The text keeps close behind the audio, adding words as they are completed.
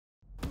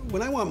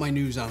When I want my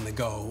news on the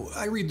go,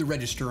 I read the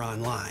Register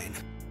online.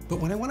 But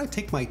when I want to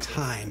take my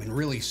time and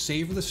really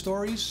savor the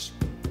stories,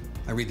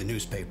 I read the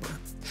newspaper.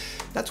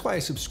 That's why I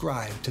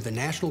subscribe to the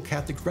National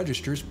Catholic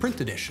Register's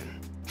print edition.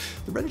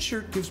 The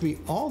Register gives me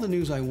all the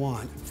news I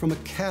want from a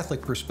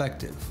Catholic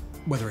perspective,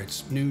 whether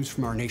it's news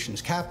from our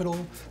nation's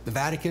capital, the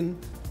Vatican,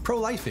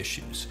 pro-life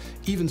issues,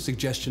 even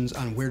suggestions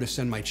on where to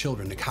send my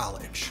children to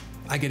college.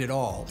 I get it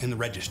all in the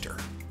Register.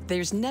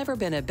 There's never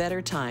been a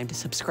better time to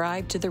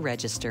subscribe to the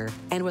Register.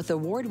 And with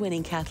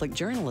award-winning Catholic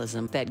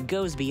journalism that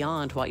goes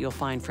beyond what you'll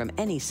find from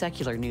any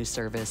secular news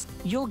service,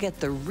 you'll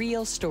get the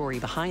real story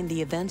behind the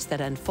events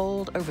that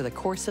unfold over the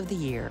course of the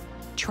year.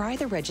 Try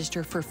the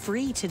Register for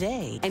free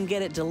today and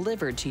get it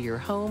delivered to your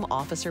home,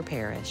 office, or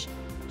parish.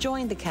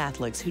 Join the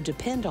Catholics who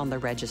depend on the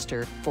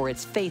Register for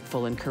its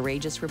faithful and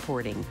courageous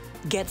reporting.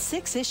 Get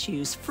 6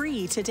 issues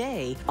free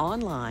today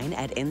online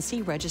at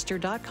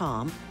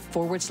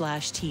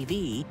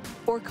ncregister.com/TV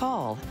or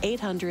call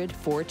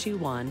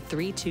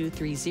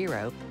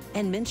 800-421-3230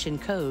 and mention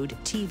code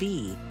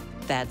TV.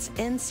 That's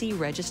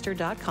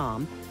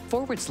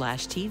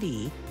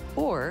ncregister.com/TV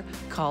or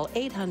call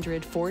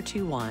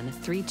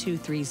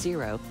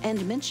 800-421-3230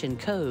 and mention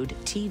code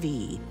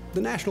TV.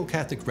 The National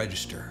Catholic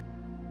Register.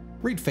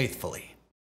 Read faithfully.